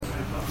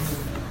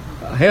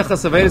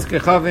Hilchos Avedas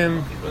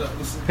Kechavim,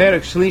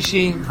 Perek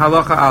Shlishi,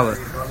 Halacha Aleph.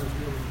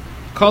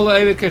 Kol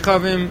Aved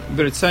Kechavim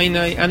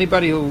B'Ritzaynai,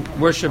 anybody who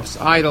worships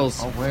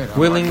idols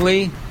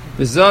willingly,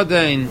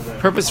 B'Zodain,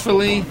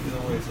 purposefully,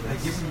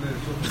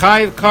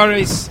 Chayiv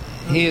Kares,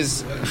 he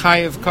is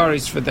Chayiv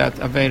Kares for that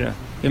Aveda.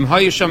 Im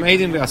Hayusham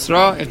Eidim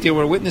V'Asra, if there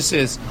were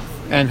witnesses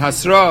and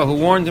Hasra who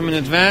warned him in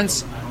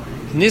advance,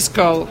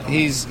 Niskal,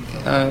 he's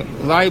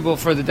liable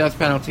for the death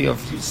penalty of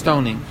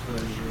stoning.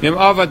 Im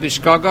Avad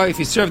B'Shkaga, if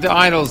he served the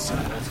idols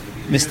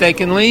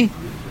mistakenly,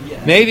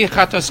 maybe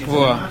Chatas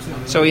Kvua.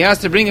 So he has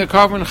to bring a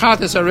carbon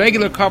Chatas, a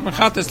regular carbon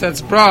Chatas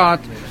that's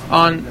brought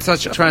on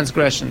such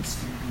transgressions.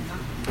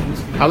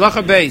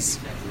 Halacha Beis.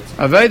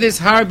 Avedis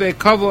Harbe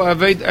Kavu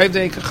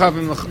Avdei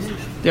Kechavim.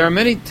 There are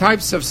many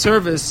types of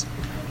service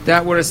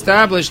that were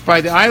established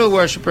by the idol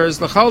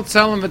worshippers, L'chol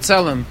Tzelem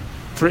V'Tzelem,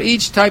 for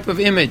each type of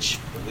image,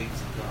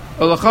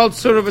 or L'chol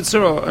Tzura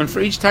V'Tzura, and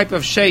for each type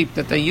of shape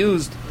that they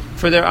used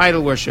for their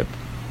idol worship.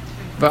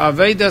 And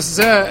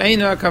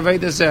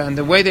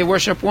the way they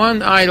worship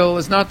one idol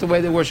is not the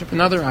way they worship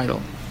another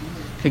idol.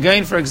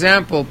 Again, for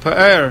example,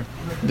 Pa'er,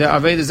 the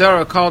Aveda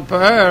Zara called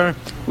Pa'er,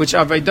 which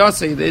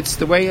Avedase, it's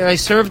the way I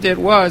served it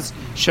was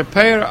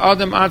Shaper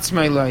Adam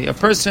Atzmeilai. A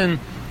person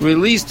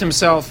released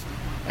himself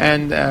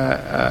and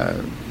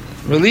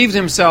relieved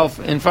himself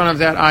in front of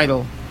that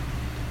idol.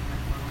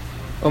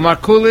 Omar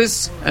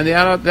Kulis, and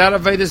that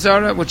Aveda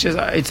Zara, which is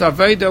its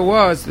Aveda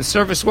was, the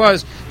service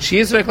was, she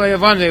is like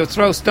Le'avan, they would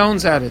throw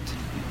stones at it.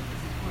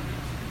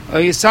 Or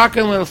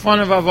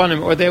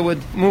they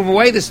would move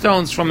away the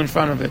stones from in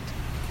front of it.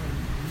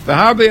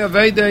 V'harbe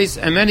Avedes,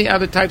 and many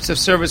other types of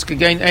service could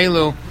gain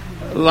Elu,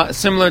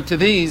 similar to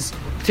these.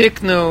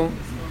 Tiknu,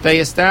 they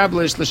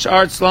established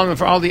L'shar Tzlomim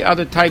for all the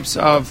other types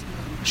of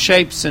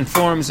shapes and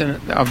forms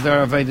of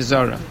their Aveda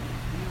Zara.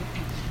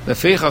 The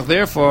Fichach,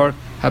 therefore,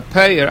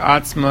 Hapeir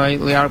Atzmai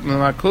Li'arp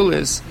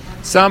Kulis,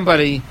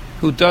 somebody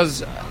who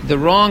does the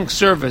wrong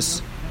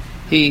service,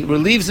 he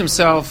relieves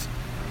himself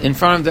in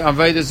front of the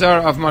Aveda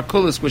Zara of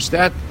Markulis, which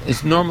that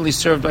is normally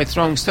served by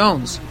throwing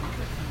stones.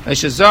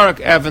 Eshazarak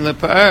Evan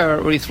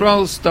LePa'er, where he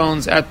throws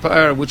stones at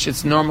Pa'er, which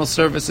its normal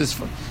service is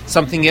for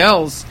something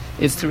else,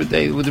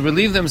 they would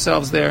relieve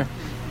themselves there.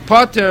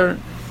 Potter,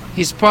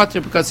 he's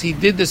Potter because he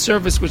did the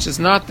service which is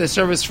not the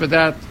service for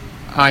that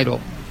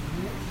idol.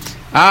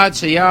 He's not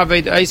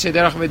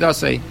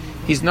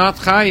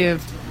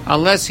Chayiv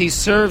unless he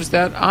serves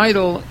that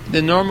idol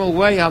the normal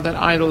way how that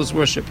idol is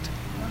worshipped.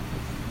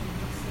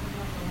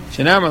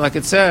 Like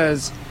it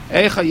says,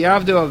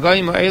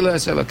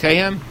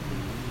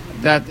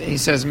 that he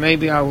says,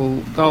 maybe I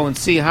will go and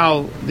see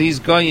how these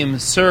goyim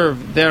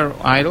serve their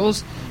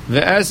idols,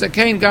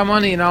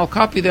 and I'll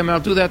copy them, and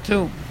I'll do that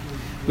too.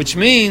 Which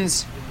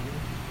means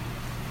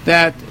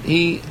that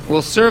he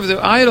will serve the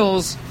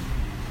idols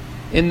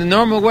in the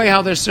normal way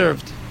how they're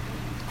served.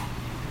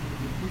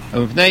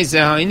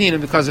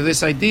 Because of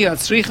this idea,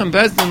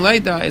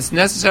 it's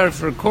necessary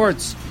for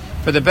courts,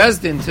 for the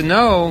Bezdin, to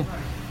know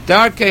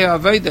Darkei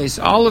Avedes,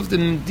 all of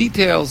the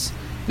details,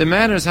 the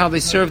manners how they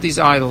serve these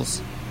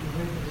idols.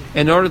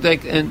 In order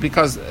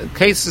because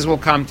cases will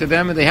come to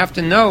them, and they have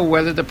to know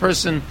whether the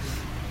person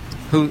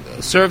who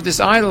served this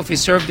idol, if he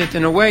served it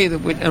in a way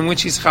in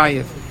which he's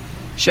chayiv.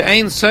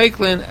 She'ein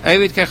seiklin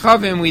Aved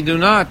Kechavim, we do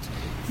not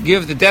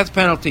give the death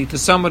penalty to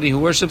somebody who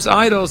worships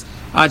idols,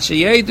 ad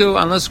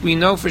sheyedu, unless we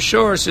know for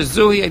sure,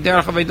 shezuhi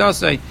derech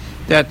avedasei,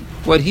 that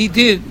what he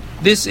did,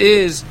 this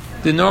is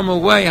the normal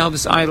way how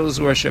this idol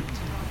is worshipped.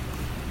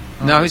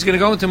 Now he's going to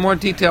go into more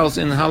details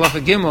in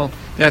Halacha Gimel,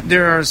 that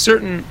there are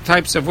certain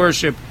types of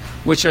worship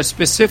which are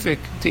specific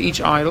to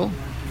each idol,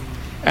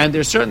 and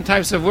there are certain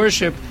types of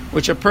worship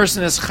which a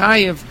person is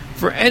chayiv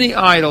for any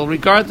idol,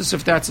 regardless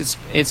if that's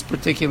its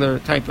particular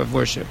type of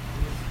worship.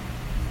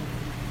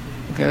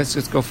 Okay, let's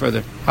just go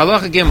further.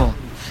 Halacha Gimel,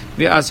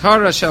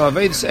 v'azhara shel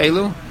avedus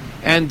elu,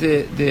 and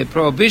the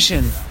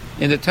prohibition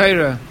in the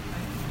Torah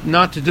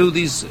not to do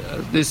this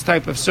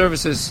type of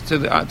services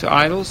to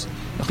idols,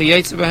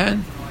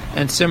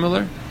 and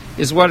similar,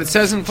 is what it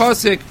says in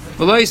Pasuk,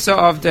 v'lo yisa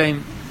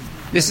avdeim.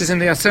 This is in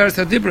the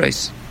Aseret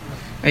HaDibros,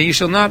 and you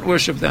shall not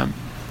worship them.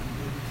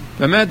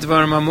 When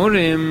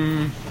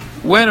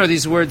are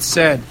these words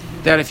said?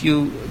 That if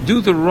you do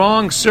the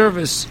wrong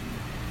service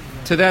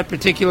to that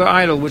particular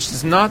idol, which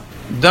is not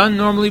done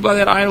normally by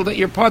that idol that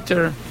you're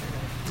potter,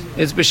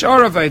 it's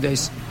b'shar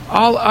avedes.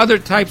 All other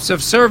types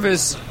of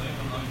service,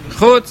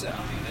 chut,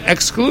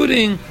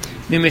 excluding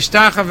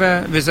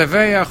mimishtachave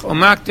v'zaveach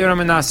umaktir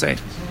menasech.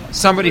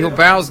 Somebody who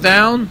bows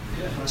down,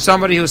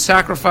 somebody who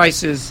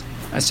sacrifices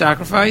a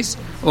sacrifice,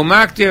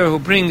 umaktir, who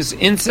brings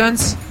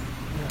incense,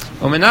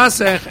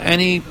 umenasech, and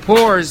he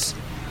pours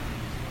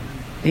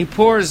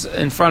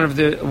in front of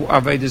the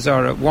Aveda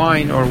Zara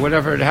wine or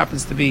whatever it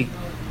happens to be.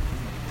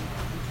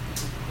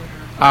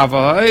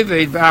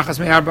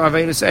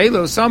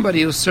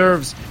 Somebody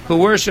who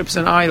worships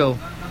an idol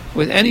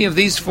with any of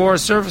these four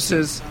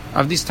services,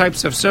 of these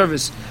types of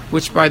service,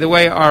 which by the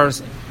way are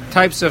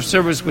types of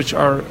service which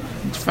are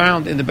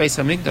found in the Beis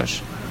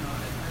HaMikdash.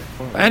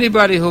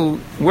 Anybody who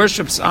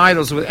worships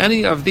idols with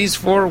any of these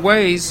four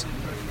ways,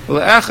 to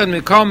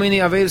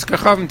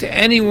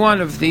any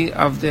one of the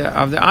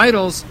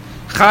idols,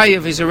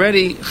 chayiv is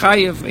already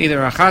chayiv, either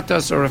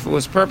achatas or if it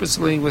was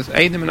purposely with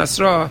eidim and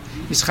asra,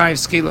 is chayiv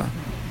skila.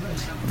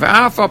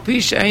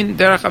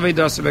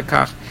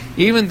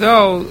 Even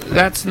though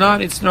that's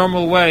not its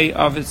normal way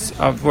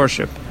of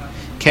worship.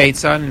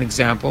 Keitzad, an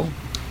example.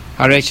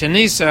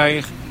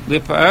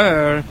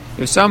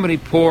 If somebody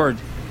poured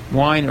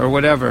wine or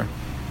whatever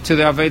to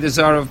the Avodah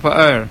Zarah of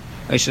Pa'er,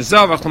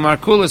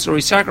 or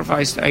he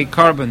sacrificed a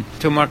carbon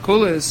to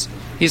Markulis,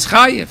 he's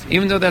chayiv,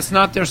 even though that's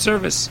not their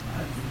service,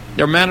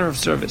 their manner of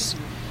service.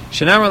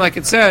 Shenamar, like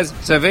it says,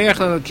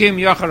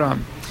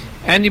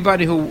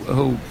 anybody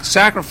who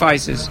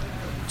sacrifices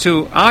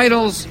to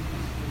idols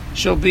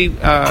shall be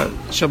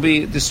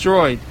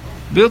destroyed.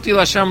 Bilti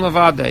l'Hashem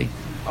levadei.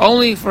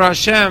 Only for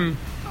Hashem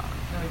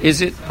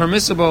is it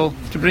permissible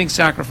to bring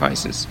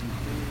sacrifices.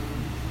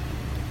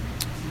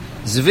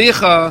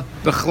 Zvicha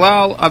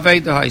b'chlal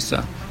aveda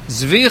haisa.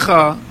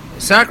 Zvicha,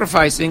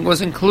 sacrificing,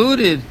 was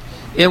included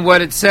in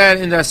what it said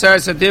in the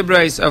Aseres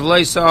HaDibros of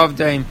Leisa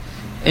Avdeim.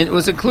 And it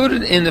was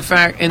included in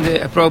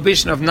the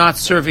prohibition of not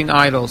serving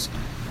idols.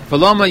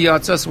 V'loma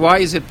yatzas, why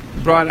is it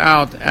brought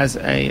out as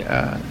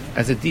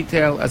a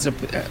detail?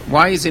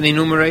 Why is it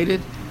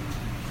enumerated?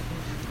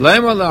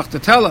 Le'emalach, to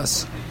tell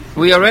us.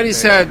 We already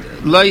said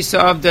Leisa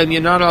Avdeim,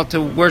 you're not allowed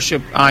to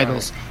worship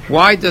idols.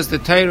 Why does the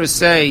Torah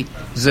say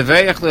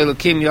Zeveach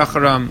le'elokim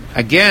yacharam?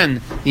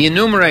 Again, he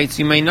enumerates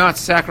you may not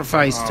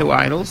sacrifice to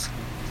idols.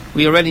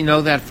 We already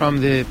know that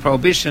from the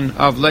prohibition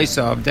of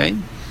Leisa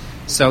Avdeim.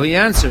 So he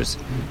answers,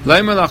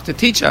 Leimalach, to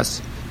teach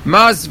us,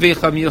 Maz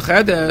Zvicha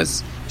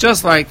Miuchedes,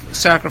 just like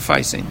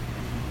sacrificing.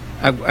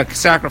 A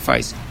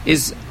sacrifice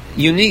is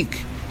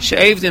unique.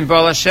 She'evd in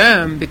Baal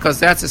Hashem, because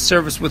that's a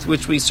service with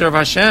which we serve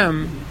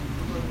Hashem.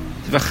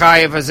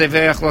 V'chayev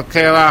hazeveach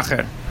l'keil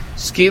acher.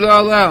 Skila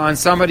Allah, on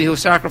somebody who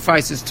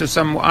sacrifices to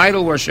some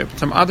idol worship,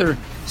 some other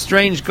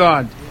strange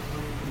god.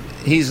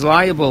 He's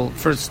liable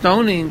for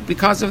stoning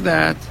because of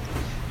that.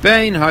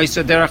 Bein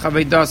ha'isa derech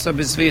avedasa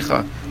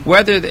b'zvicha.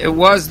 Whether it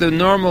was the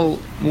normal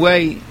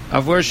way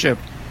of worship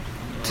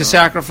to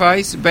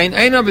sacrifice, bein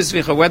eina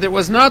b'zvicha, whether it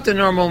was not the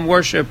normal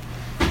worship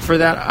for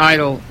that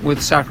idol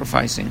with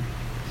sacrificing.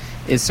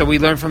 So we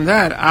learn from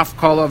that, af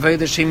kol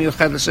aveda shem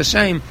yuched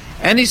l'Hashem,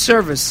 any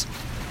service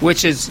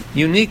which is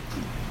unique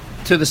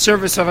to the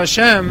service of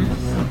Hashem,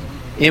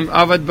 im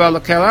avad ba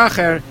l'kel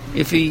acher,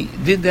 if he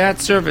did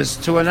that service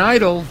to an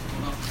idol,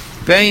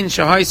 bein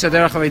shahaysa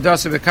derech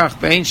avedasa b'kach,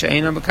 bein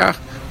she'eina b'kach,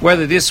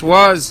 whether this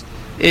was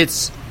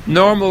its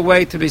normal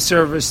way to be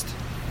serviced,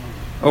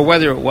 or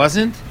whether it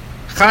wasn't,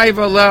 chayiv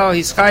alel,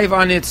 he's chayiv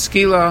on it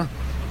skila,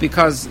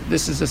 because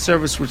this is a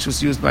service which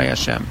was used by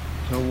Hashem.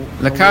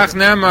 Lekach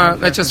nemar.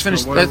 Let's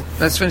finish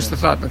the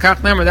thought.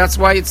 Lekach nemar. That's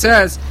why it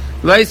says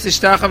leis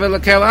tishtachave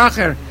lekel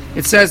acher.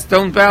 It says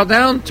don't bow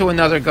down to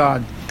another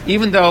god,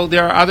 even though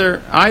there are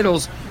other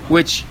idols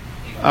which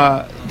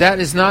that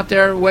is not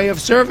their way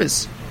of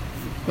service.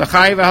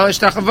 L'chayiv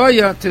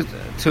ha'alishtachavaya,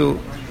 to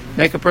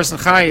make a person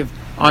chayiv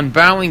on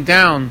bowing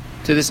down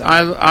to this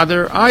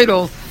other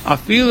idol,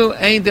 afilu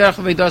ein derech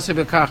avedasa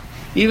b'kach,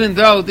 even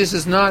though this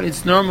is not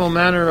its normal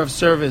manner of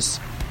service.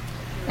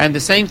 And the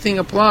same thing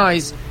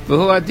applies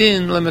v'hu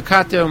adin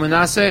lemekater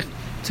u'menasech,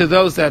 to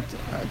those that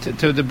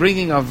to the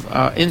bringing of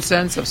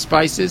incense, of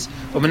spices,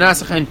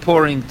 u'menasech, and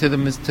pouring to the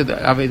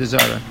Avodah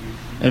Zarah.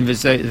 And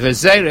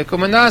v'zeirek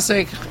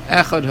u'menasech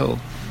echadhu,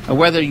 and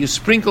whether you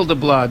sprinkle the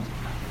blood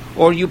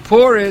or you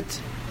pour it,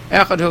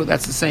 echadhu,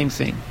 that's the same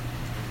thing.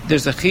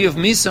 There's a chiyuv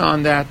misa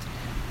on that,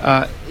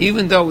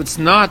 even though it's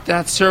not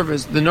that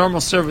service, the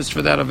normal service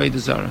for that Avodah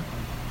Zarah.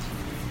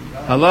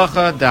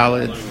 Halacha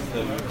Daled.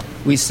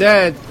 We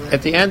said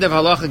at the end of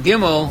Halacha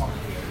Gimel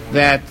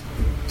that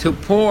to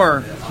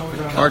pour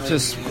or to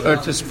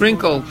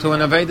sprinkle to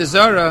an Avodah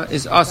Zarah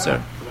is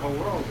aser.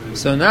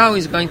 So now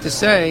he's going to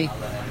say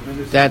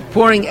that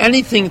pouring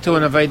anything to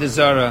an Avodah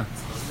Zarah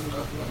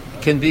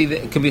you could be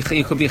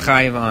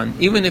chayiv on,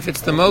 even if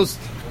it's the most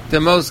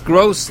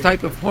gross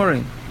type of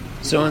pouring.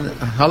 So in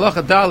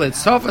Halacha Dalet,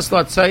 Sofas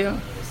Latzaya,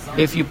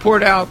 if you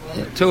poured out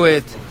to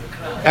it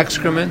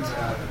excrement,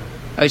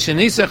 or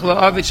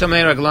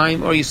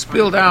you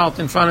spilled out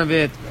in front of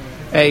it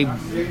a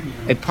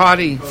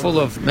potty full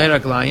of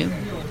meraglayim,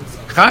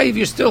 chayiv,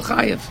 you're still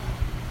chayiv.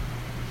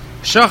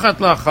 Shachat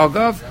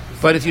lachagav,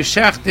 but if you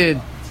shachted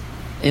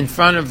in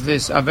front of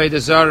this Avodah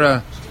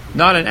Zarah,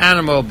 not an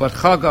animal, but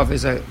chagav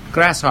is a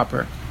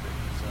grasshopper.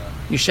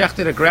 You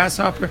shechted a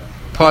grasshopper,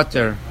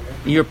 potter,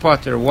 you're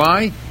potter.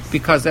 Why?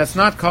 Because that's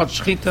not called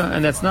shchita,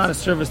 and that's not a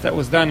service that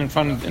was done in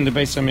the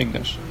Beis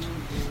HaMikdash.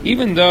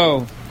 Even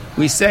though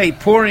we say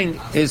pouring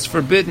is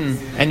forbidden,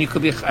 and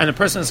a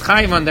person is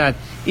chayiv on that,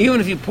 even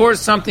if you pour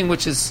something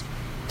which is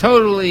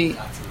totally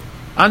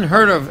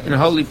unheard of in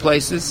holy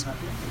places,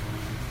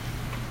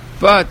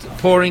 but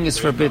pouring is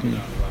forbidden.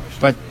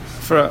 But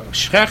for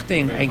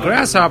shechting a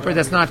grasshopper,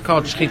 that's not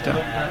called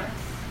shchita.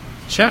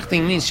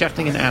 Shechting means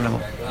shechting an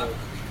animal.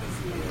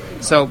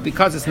 So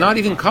because it's not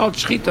even called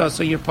shchita,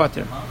 so you're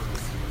potter.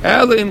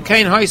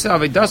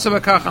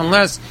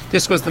 Unless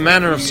this was the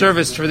manner of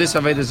service for this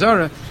Avodah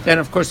Zarah, then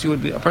of course a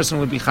person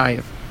would be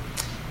chayiv.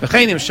 If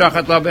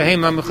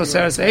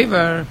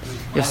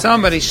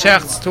somebody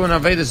shechts to an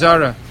Avodah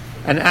Zarah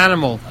an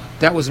animal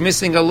that was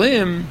missing a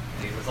limb,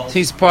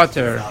 he's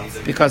potter,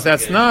 because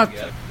that's not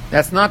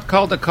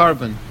called a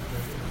carbon.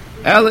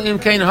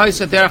 Unless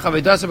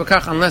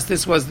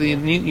this was the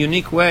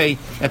unique way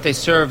that they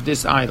served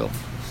this idol.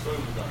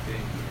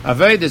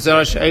 Avodah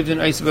Zarah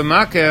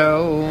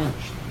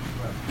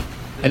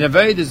an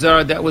Avodah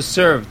Zarah that was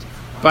served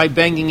by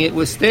banging it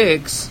with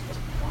sticks,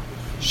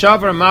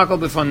 shavar makal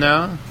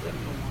b'fanah.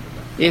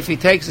 If he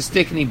takes a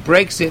stick and he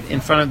breaks it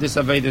in front of this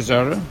Avodah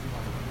Zarah,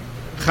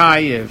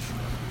 chayiv.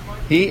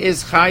 He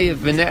is chayiv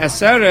v'nei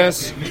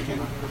aseres,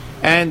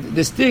 and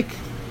the stick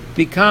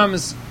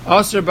becomes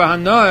aser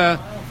b'hanoah,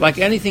 like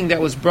anything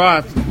that was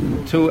brought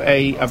to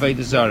a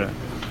Avodah Zarah.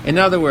 In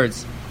other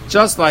words,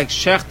 just like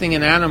shechting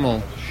an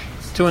animal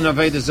to an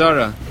Avodah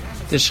Zarah,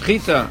 the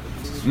shechita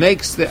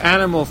makes the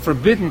animal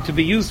forbidden to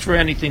be used for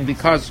anything,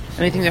 because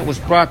anything that was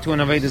brought to an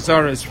Avodah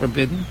Zarah is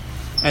forbidden,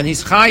 and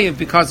he's chayiv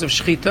because of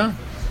shechita.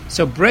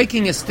 So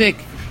breaking a stick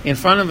in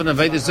front of an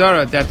Avodah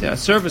Zarah that the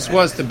service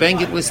was to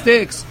bang it with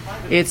sticks,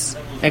 it's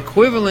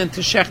equivalent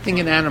to shechting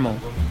an animal,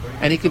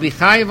 and he could be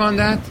chayiv on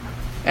that,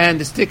 and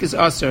the stick is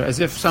aser, as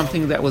if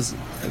something that was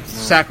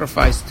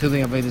sacrificed to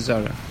the Avodah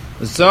Zarah.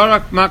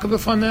 Zarak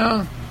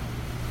makabufana,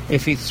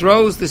 if he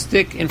throws the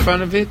stick in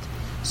front of it,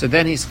 so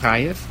then he's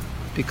chayiv,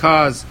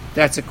 because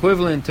that's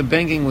equivalent to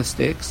banging with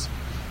sticks.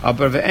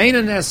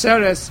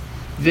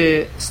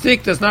 The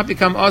stick does not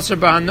become aser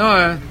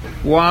b'hanoah.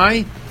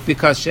 Why?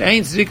 Because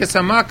she'ein zrikas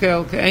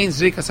hamakel ke'ein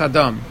zrikas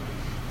adam.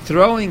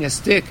 Throwing a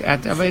stick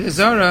at Avodah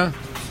Zarah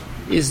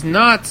is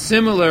not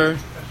similar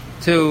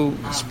to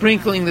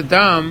sprinkling the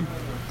dam,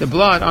 the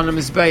blood, on a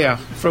mizbeach,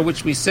 for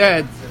which we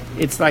said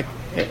it's like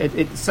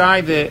it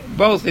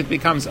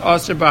becomes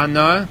aser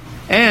b'hanoah,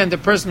 and the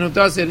person who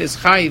does it is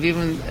chayiv,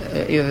 even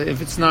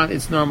if it's not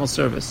its normal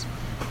service.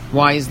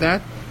 Why is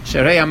that?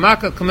 Sharei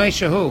hamakel k'mei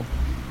shehu,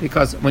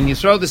 because when you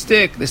throw the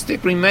stick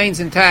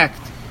remains intact.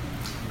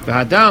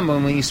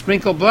 V'hadam, when you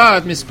sprinkle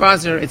blood,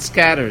 mispazer, it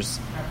scatters.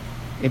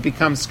 It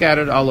becomes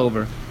scattered all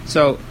over.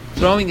 So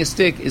throwing a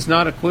stick is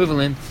not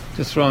equivalent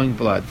to throwing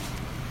blood.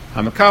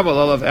 If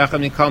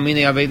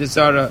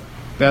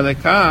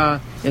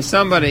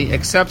somebody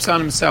accepts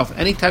on himself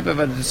any type of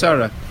Avodah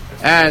Zarah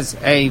as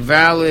a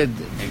valid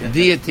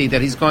deity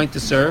that he's going to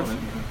serve,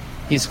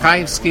 he's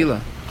chayiv skila.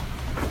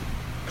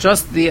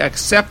 Just the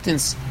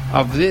acceptance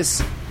of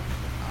this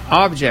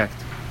object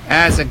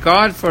as a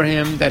god for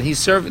him, that he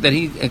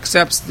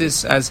accepts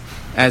this as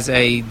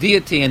a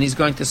deity, and he's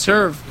going to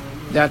serve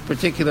that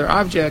particular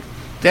object,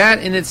 that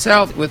in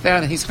itself, with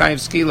that, he's chayiv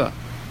skila.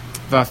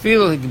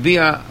 Va'afilu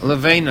higbia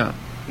levena.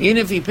 Even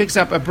if he picks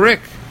up a brick,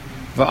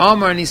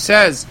 va'amar, and he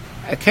says,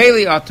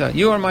 Akeli ata,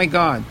 you are my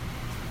God,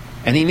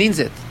 and he means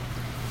it.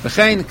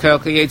 V'chein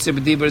kelka yetzer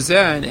b'dibar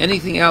zeh, and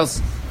anything else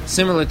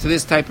similar to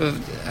this type of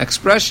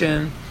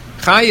expression,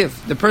 chayiv,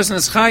 the person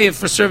is chayiv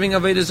for serving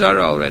Avodah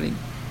Zarah already.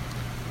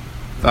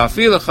 Even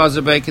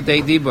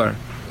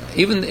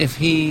if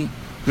he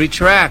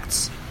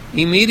retracts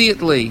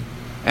immediately,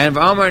 and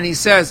he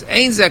says,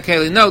 Ein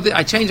zakeli, no,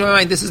 I changed my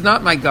mind, this is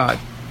not my God.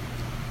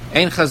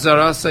 Ein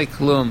chazarasei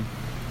klum.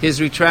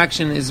 His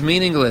retraction is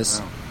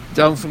meaningless.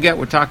 Don't forget,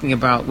 we're talking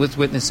about with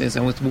witnesses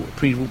and with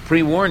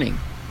pre-warning.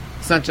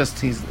 It's not just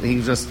he's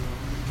just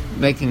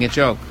making a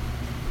joke.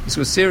 This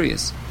was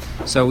serious.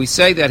 So we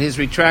say that his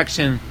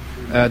retraction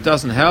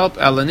doesn't help,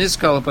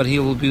 Elaniskal, but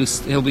he'll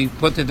be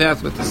put to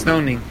death with the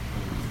stoning.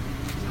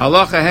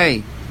 Halacha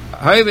hey,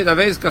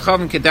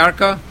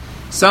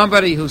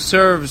 somebody who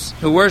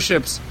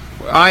worships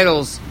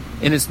idols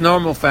in its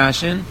normal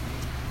fashion,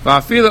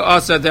 even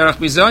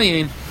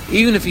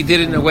if he did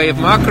it in a way of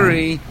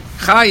mockery,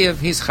 chayiv,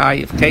 he's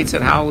chayiv. Kate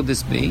said, how would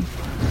this be?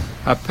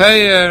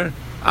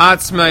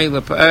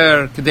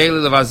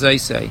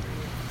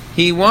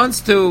 He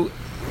wants to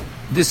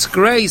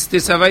disgrace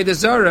this Avodah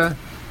Zarah,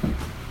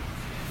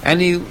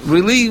 and he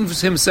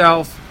relieves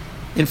himself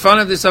in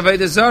front of this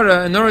Avodah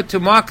Zarah in order to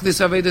mock this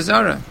Avodah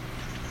Zarah.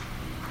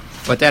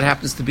 But that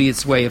happens to be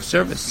its way of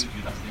service.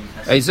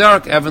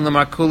 Eizark Evan the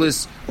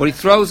Markulis, or he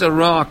throws a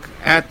rock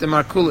at the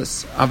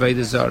Markulis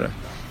Avodah Zarah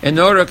in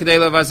order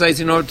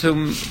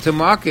to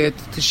mock it,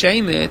 to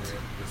shame it.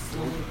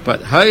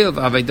 But Hayav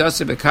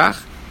Avedasa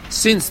Bekach,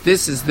 since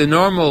this is the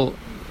normal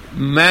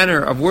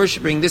manner of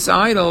worshipping this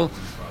idol,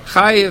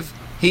 Chayiv,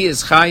 he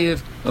is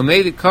Chayiv,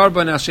 Umedi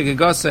Karban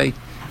Ashigagase,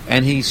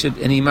 and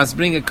he must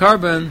bring a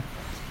carbon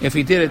if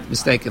he did it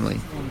mistakenly.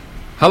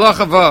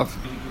 Halacha Vav.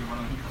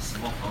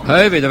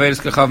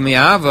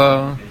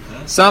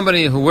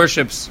 Somebody who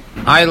worships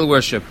idol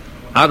worship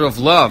out of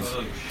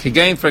love, to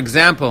gain, for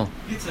example,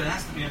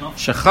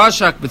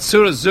 Shachashak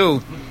B'tzura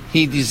Zu,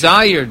 he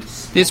desired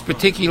this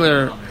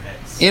particular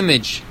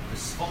image,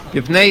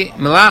 B'pnei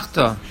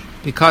Melachta,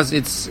 because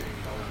it's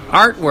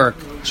artwork,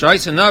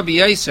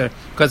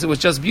 because it was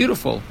just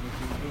beautiful.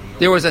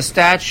 There was a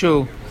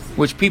statue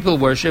which people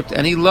worshipped,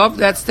 and he loved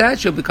that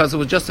statue because it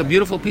was just a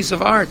beautiful piece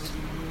of art.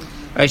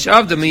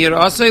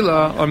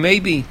 Or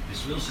maybe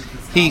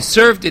he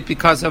served it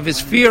because of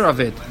his fear of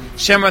it,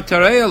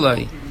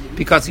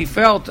 because he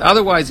felt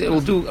otherwise it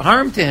will do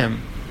harm to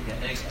him.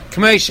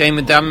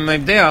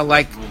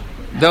 Like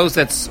those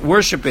that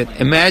worship it,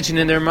 imagine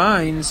in their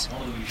minds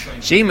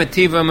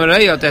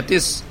that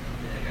this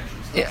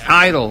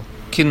idol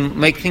can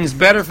make things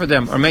better for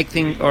them, or make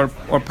things or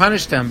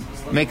punish them,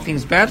 make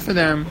things bad for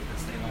them.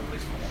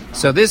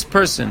 So this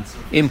person,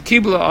 im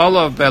kibla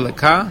olav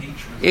belaka,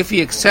 if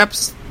he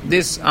accepts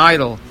this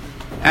idol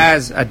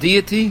as a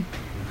deity,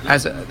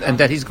 and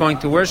that he's going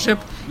to worship,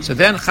 so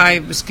then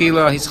chayiv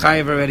b'skila, he's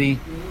chayiv already.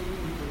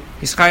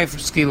 He's chayiv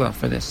skila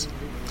for this.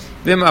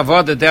 Vim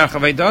avoda derech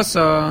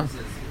avedasa.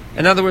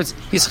 In other words,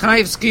 he's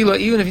chayiv skila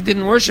even if he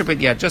didn't worship it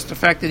yet, just the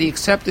fact that he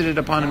accepted it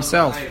upon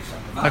himself,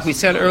 like we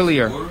said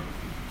earlier.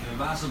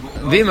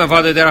 Vim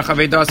avoda derech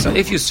avedasa.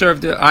 If you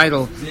serve the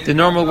idol the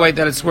normal way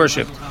that it's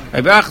worshipped,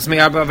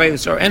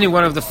 or any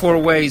one of the 4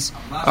 ways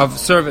of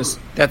service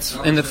that's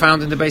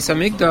found in the Beis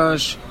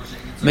Hamikdash,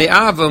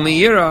 me'ava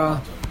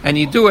me'ira, and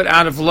you do it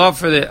out of love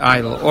for the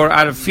idol or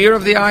out of fear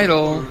of the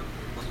idol,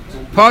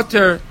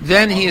 potter,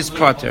 then he is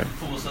potter.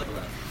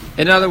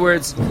 In other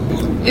words,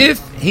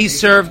 if he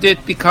served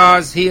it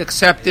because he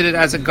accepted it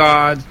as a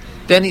god,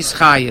 then he's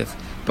chayiv.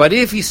 But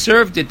if he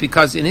served it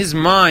because in his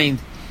mind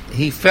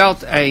he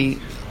felt a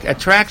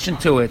attraction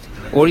to it,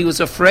 or he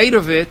was afraid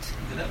of it,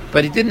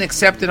 but he didn't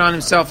accept it on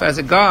himself as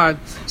a god,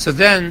 so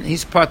then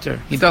he's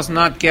potter. He does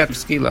not get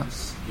skila.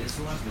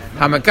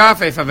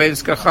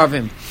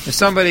 If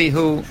somebody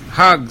who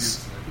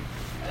hugs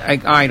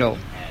an idol,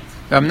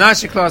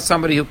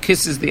 somebody who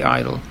kisses the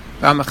idol,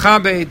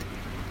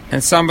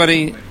 and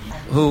somebody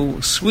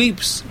who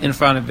sweeps in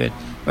front of it,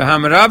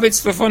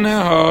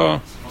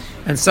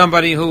 and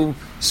somebody who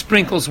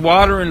sprinkles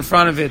water in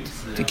front of it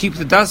to keep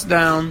the dust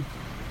down,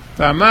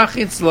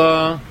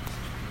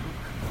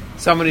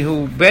 somebody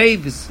who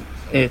bathes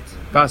it,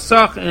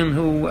 and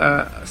who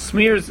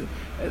smears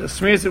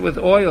it with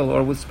oil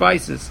or with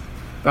spices,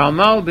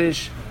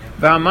 Malbish,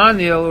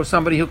 or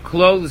somebody who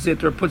clothes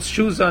it or puts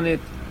shoes on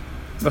it,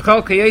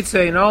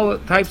 and all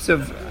types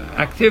of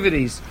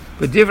activities,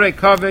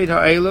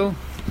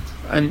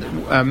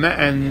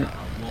 and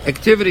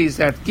activities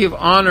that give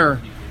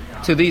honor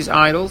to these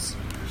idols.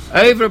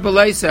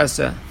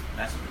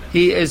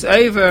 He is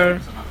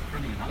over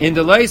in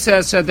the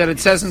leisesa that it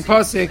says in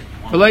Pasuk,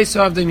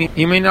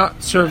 you may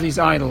not serve these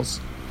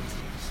idols.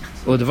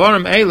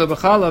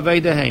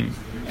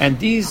 And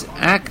these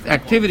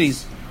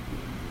activities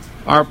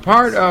are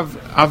part of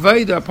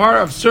Aveda, part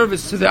of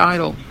service to the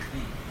idol,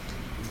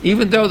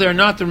 even though they're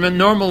not the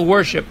normal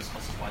worship.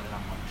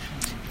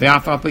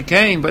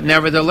 But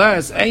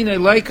nevertheless,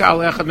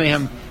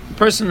 the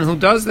person who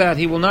does that,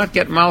 he will not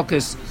get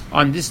malchus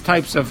on these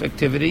types of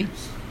activity,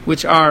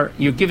 which are,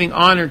 you're giving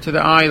honor to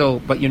the idol,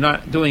 but you're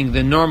not doing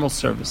the normal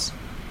service.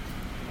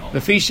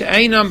 Because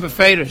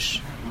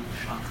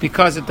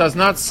it does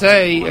not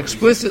say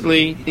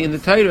explicitly in the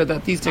Torah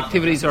that these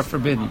activities are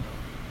forbidden.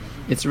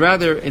 It's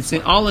rather, it's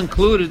all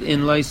included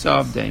in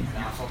Leisa Avdeim.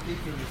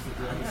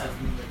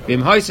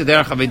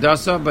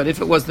 But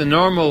if it was the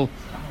normal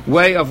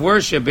way of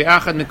worship, in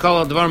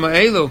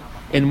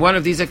one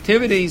of these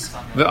activities,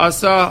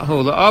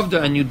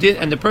 and you did,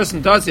 and the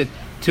person does it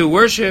to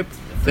worship,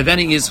 then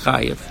he is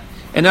chayiv.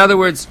 In other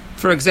words,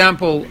 for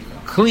example,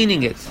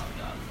 cleaning it,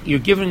 you're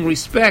giving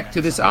respect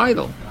to this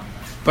idol,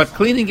 but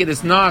cleaning it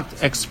is not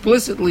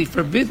explicitly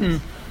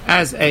forbidden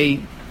as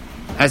an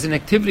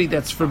activity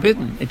that's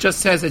forbidden. It just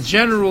says a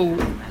general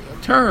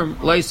term,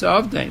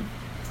 leisa avdeim.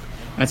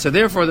 And so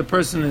therefore the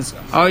person is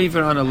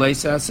either on a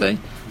leisa aseh,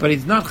 but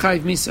he's not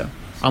chayiv misa,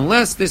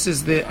 unless this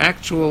is the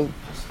actual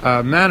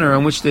manner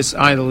in which this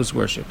idol is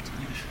worshipped.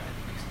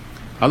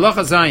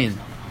 Halacha Zayin,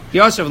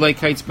 Yashav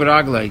leikaitz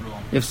baraglei,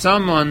 if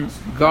someone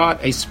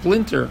got a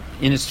splinter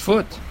in his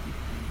foot,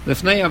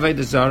 Lifnei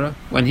Aveda Zara,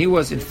 when he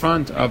was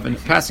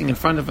passing in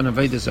front of an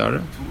Aveda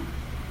Zara,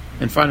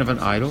 in front of an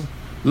idol,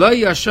 Lo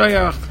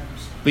Yashayach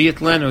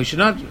B'yitlenu, he should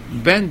not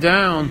bend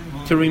down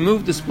to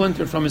remove the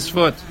splinter from his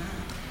foot,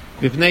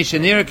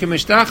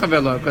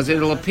 because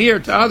it'll appear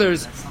to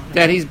others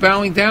that he's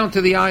bowing down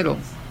to the idol.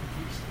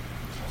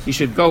 He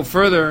should go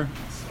further,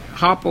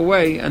 hop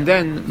away, and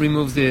then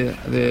remove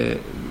the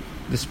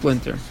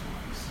splinter.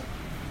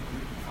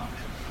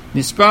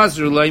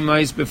 Nispazru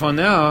leimais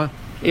b'faneh,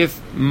 if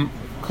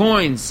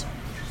coins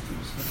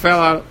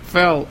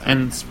fell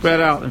and spread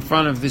out in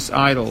front of this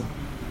idol,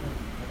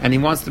 and he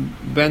wants to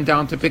bend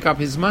down to pick up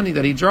his money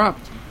that he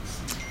dropped,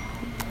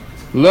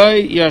 lo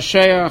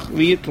yashayach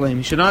v'yitlem,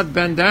 he should not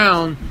bend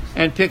down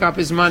and pick up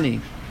his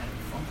money,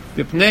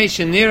 because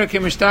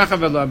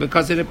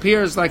it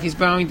appears like he's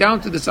bowing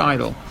down to this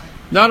idol.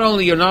 Not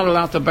only you're not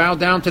allowed to bow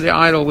down to the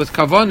idol with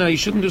kavanah, you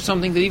shouldn't do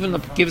something that even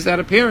gives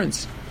that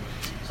appearance.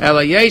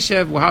 Ela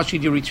yeshev, well, how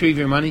should you retrieve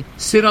your money?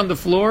 Sit on the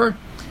floor,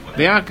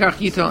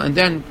 and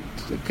then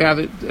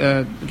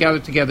gather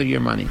together your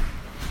money.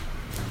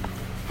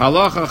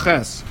 Halacha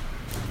ches.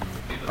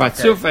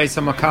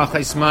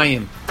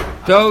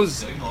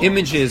 Those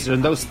images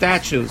and those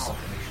statues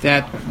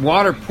that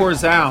water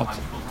pours out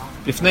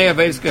in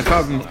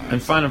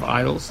front of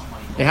idols,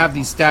 they have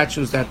these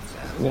statues that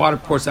water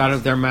pours out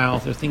of their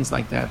mouth or things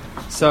like that.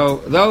 So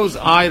those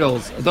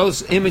idols,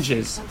 those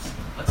images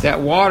that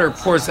water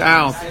pours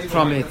out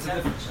from it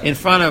in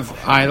front of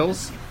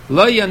idols,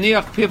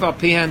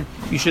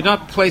 you should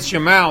not place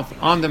your mouth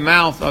on the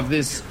mouth of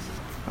this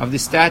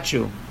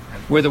statue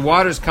where the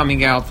water is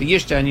coming out,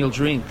 and you'll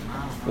drink.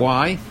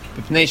 Why?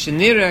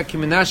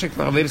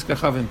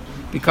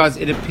 Because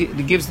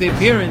it gives the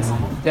appearance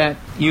that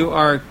you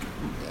are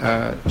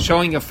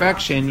showing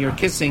affection, you're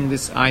kissing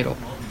this idol.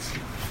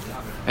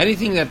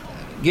 Anything that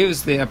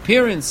gives the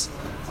appearance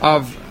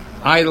of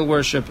idol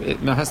worship, it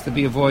has to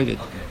be avoided.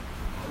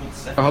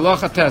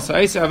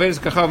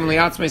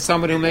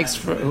 Somebody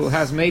who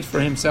has made for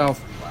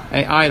himself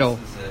an idol,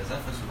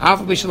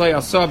 even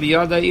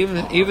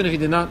if he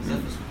did not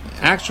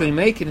actually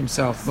make it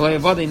himself,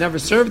 he never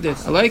served it,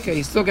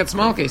 he still gets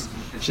malchus.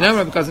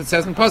 Because it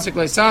says in Pasuk,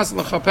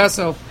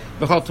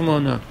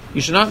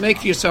 you should not make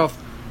for yourself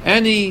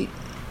any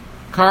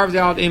carved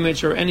out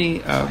image or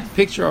any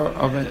picture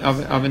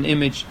of an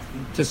image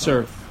to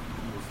serve.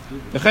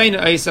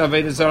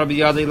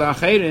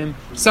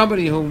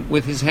 Somebody who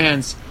with his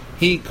hands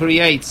he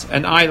creates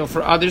an idol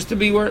for others to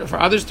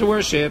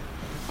worship.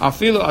 Even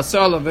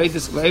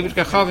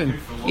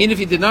if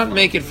he did not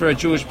make it for a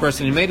Jewish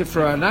person, he made it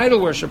for an idol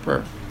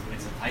worshipper.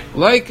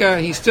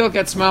 He still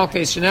gets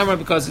malchus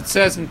because it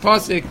says in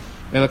Pasuk,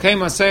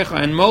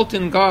 and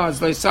molten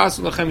gods you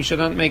should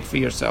not make for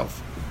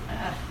yourself.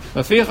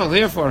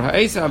 Therefore,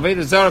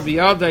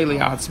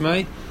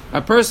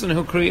 a person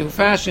who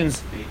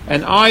fashions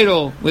an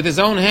idol with his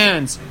own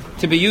hands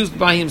to be used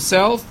by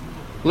himself,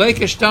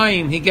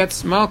 he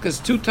gets malchus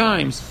 2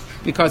 times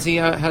because he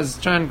has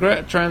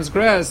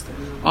transgressed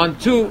on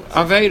 2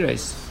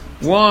 averes.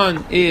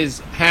 One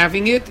is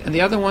having it, and the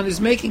other one is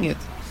making it.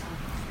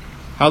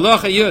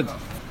 Halacha Yud.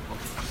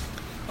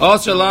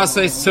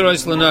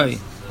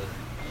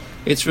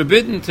 It's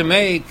forbidden to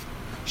make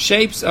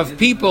shapes of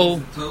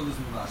people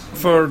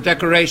for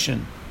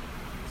decoration,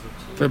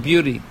 for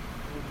beauty.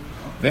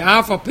 Even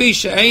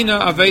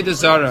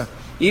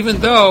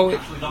though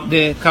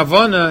the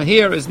kavana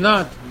here is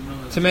not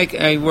to make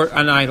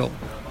an idol.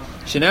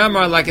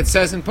 Like it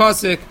says in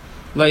Pasuk,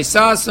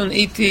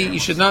 you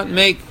should not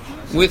make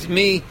with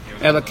me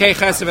gods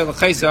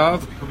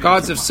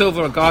of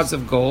silver or gods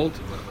of gold.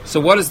 So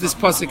what does this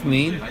pasuk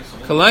mean?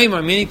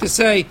 Kalaima, meaning to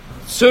say,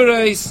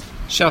 tzurais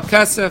shel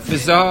kesef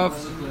v'zav,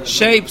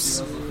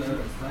 shapes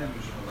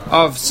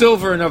of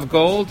silver and of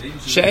gold,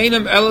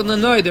 she'enam elad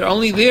lanoi, they're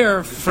only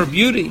there for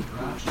beauty,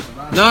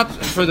 not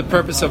for the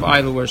purpose of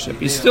idol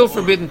worship. You're still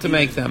forbidden to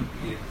make them.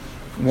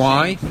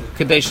 Why?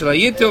 So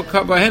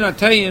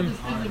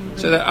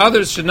that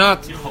others should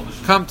not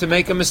come to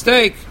make a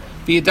mistake.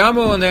 And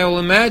they will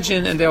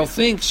imagine and they'll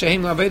think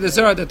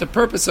that the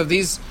purpose of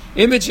these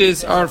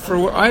images are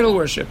for idol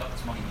worship.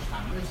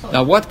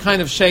 Now, what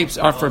kind of shapes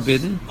are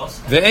forbidden?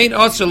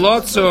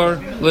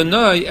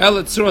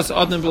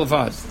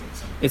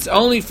 It's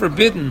only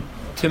forbidden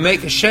to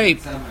make a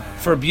shape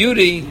for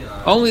beauty,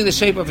 only the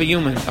shape of a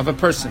human, of a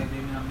person.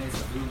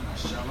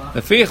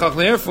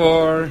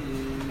 Therefore,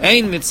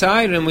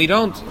 we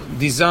don't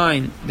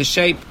design the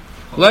shape.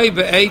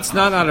 It's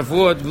not out of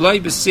wood,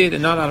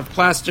 and not out of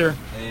plaster,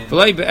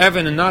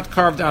 and not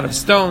carved out of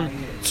stone.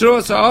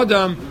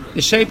 The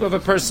shape of a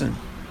person.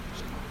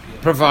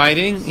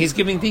 Providing, he's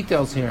giving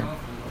details here.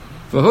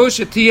 And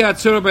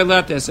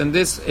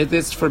it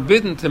is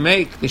forbidden to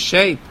make the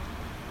shape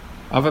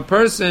of a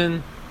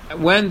person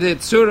when the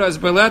tzura is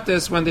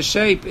beletes, when the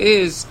shape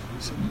is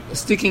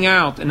sticking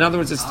out. In other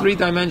words, it's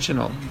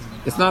 3-dimensional.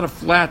 It's not a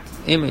flat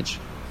image,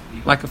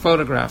 like a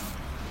photograph.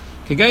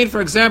 Again, for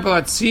example,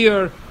 at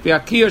Tzir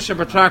v'Akir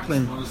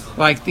shebatraklin,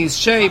 like these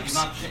shapes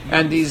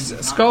and these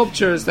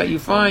sculptures that you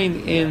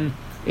find in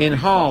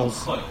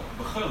halls,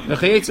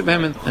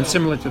 and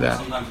similar to that.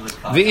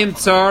 V'im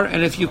tsar,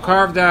 and if you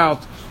carved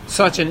out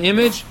such an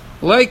image,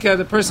 leika,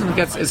 the person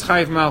gets is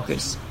chayv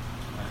malchus.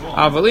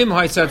 Avalim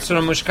ha'isat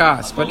tzura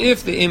mushkas, but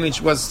if the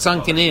image was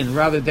sunken in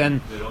rather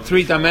than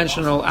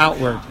 3-dimensional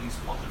outward,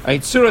 a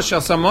tzura shel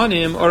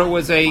samonim, or it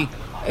was a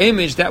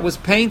image that was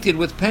painted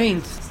with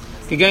paint.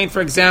 Again,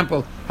 for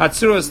example,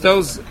 hatzuras,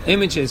 those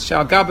images,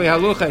 shal gabe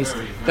haluches,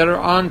 that are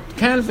on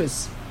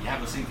canvas,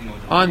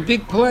 on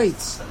big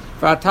plates,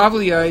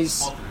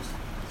 v'atavliyais,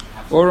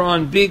 or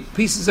on big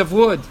pieces of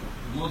wood.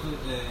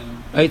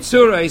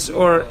 Hatzuras,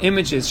 or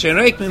images,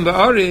 shereik min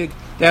ba'arig,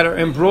 that are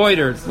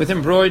embroidered, with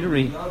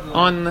embroidery,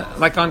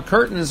 like on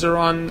curtains or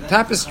on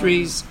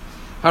tapestries.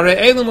 Hare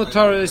elu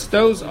mutaris,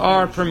 those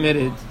are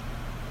permitted.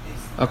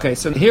 Okay,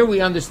 so here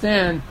we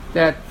understand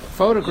that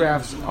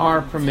photographs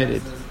are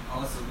permitted.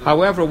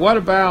 However, what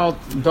about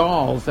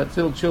dolls that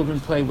little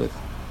children play with?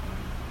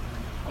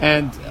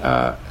 And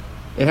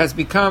it has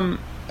become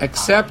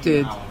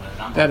accepted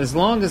that as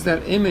long as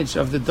that image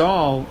of the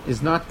doll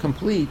is not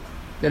complete,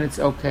 then it's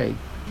okay.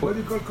 What do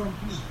you call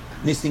complete?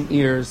 Missing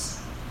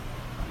ears,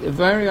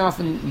 very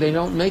often they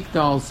don't make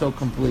dolls so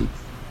complete.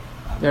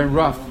 They're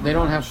rough. They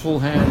don't have full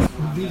hands.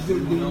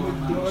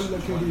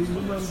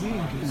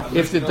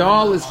 If the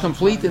doll is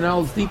complete in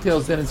all its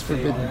details, then it's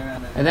forbidden.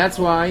 And that's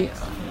why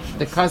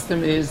the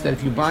custom is that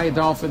if you buy a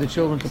doll for the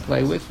children to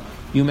play with,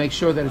 you make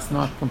sure that it's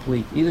not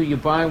complete. Either you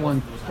buy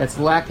one that's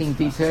lacking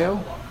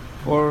detail,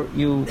 or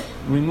you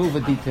remove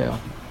a detail.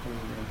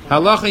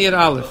 Halacha Yud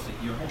Aleph.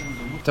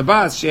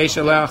 Tabas sheish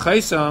alei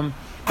chaisam,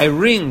 a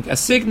ring, a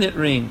signet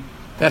ring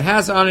that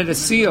has on it a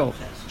seal,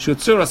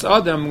 shutzuras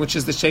adam, which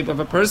is the shape of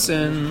a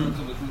person.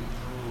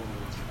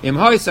 Im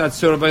hoisat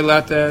sur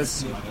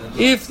beilates,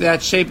 if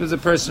that shape of the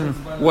person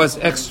was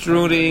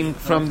extruding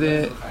from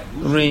the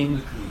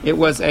ring, it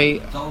was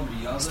a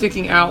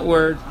sticking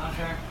outward.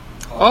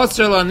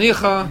 Osir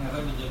lanicha,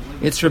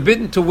 it's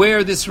forbidden to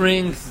wear this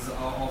ring.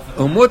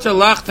 Umuta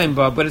lachtem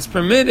ba, but it's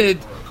permitted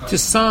to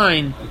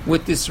sign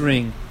with this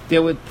ring. They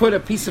would put a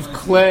piece of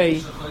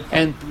clay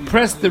and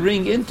press the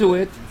ring into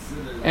it,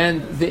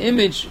 and the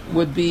image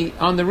would be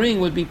on the ring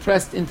would be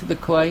pressed into the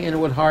clay, and it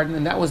would harden,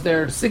 and that was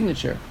their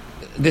signature.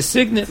 The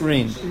signet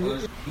ring.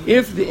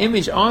 If the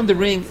image on the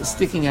ring is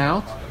sticking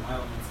out,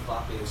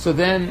 so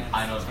then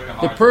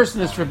the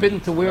person is forbidden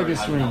to wear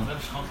this ring,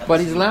 but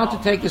he's allowed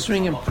to take this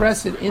ring and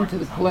press it into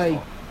the clay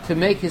to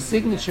make his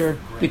signature,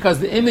 because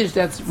the image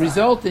that's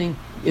resulting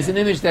is an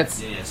image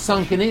that's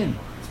sunken in,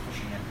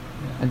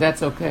 and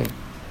that's okay.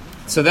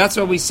 So that's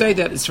why we say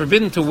that it's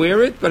forbidden to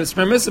wear it, but it's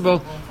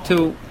permissible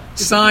to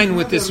sign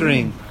with this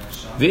ring.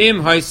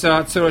 V'im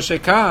haisa tzura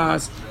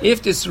shekas,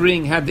 if this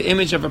ring had the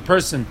image of a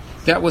person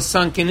that was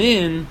sunken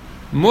in,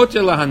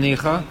 muter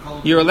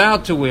lahanicha, you're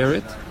allowed to wear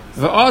it.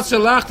 V'asur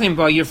lachtim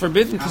ba, you're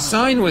forbidden to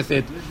sign with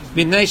it.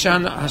 B'nei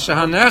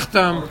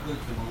shahanechtam,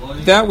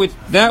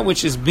 that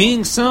which is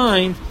being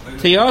signed,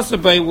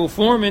 teyasabay will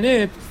form in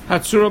it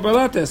hatzura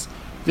balates,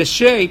 the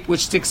shape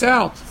which sticks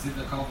out.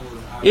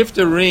 If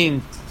the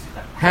ring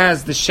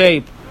has the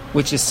shape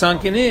which is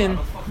sunken in,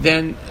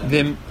 then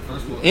the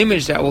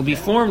image that will be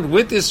formed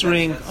with this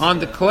ring on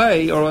the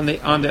clay or on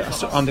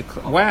the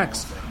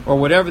wax or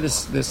whatever the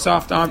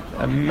soft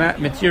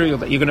material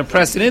that you're going to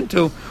press it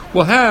into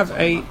will have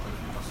a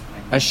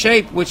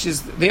shape which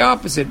is the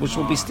opposite, which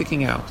will be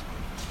sticking out.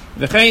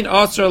 V'chein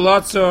atzor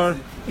latzor,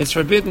 it's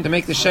forbidden to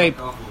make the shape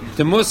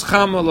the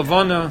muscham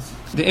lavana,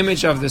 the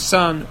image of the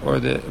sun or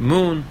the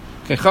moon,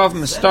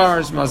 kechavim,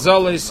 stars,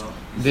 mazalis,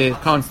 the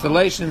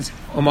constellations,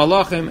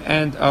 umalachim,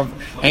 and of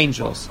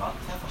angels.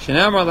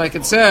 Shenamar, like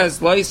it says,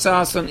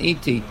 Laisasun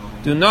iti,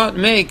 do not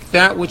make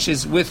that which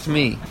is with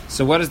me.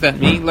 So what does that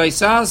mean?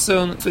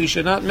 Laisasun, so you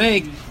should not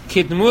make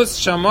kidmus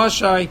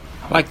shamashai,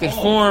 like the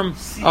form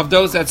of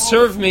those that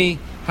serve me,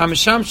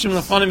 hamishamshim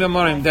lechonim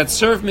b'marim, that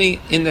serve me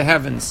in the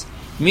heavens,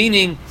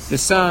 meaning the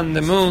sun,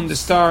 the moon, the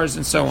stars,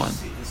 and so on.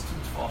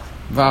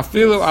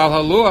 Va'afilu al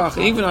haluach,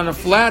 even on a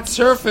flat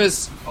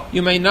surface,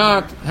 you may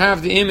not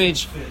have the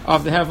image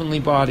of the heavenly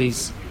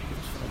bodies.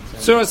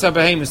 Suras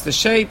habehemus, the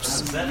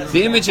shapes,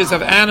 the images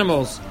of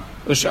animals,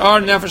 ushar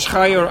nefesh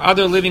chaya, or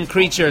other living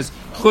creatures,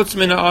 chutz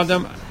min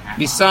ha'adam,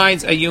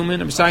 besides a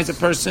human, or besides a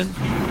person.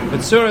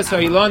 But suras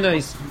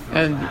ha'ilanos,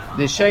 and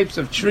the shapes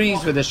of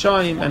trees with the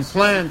shaim and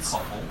plants,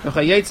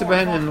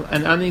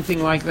 and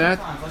anything like that.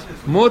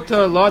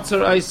 Mutar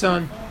lotzar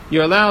aisan,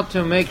 you're allowed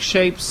to make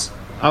shapes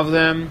of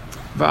them.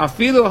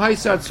 Va'afilu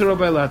haisa tzura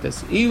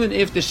beilates, even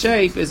if the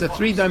shape is a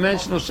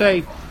three-dimensional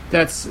shape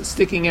that's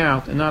sticking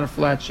out and not a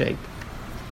flat shape.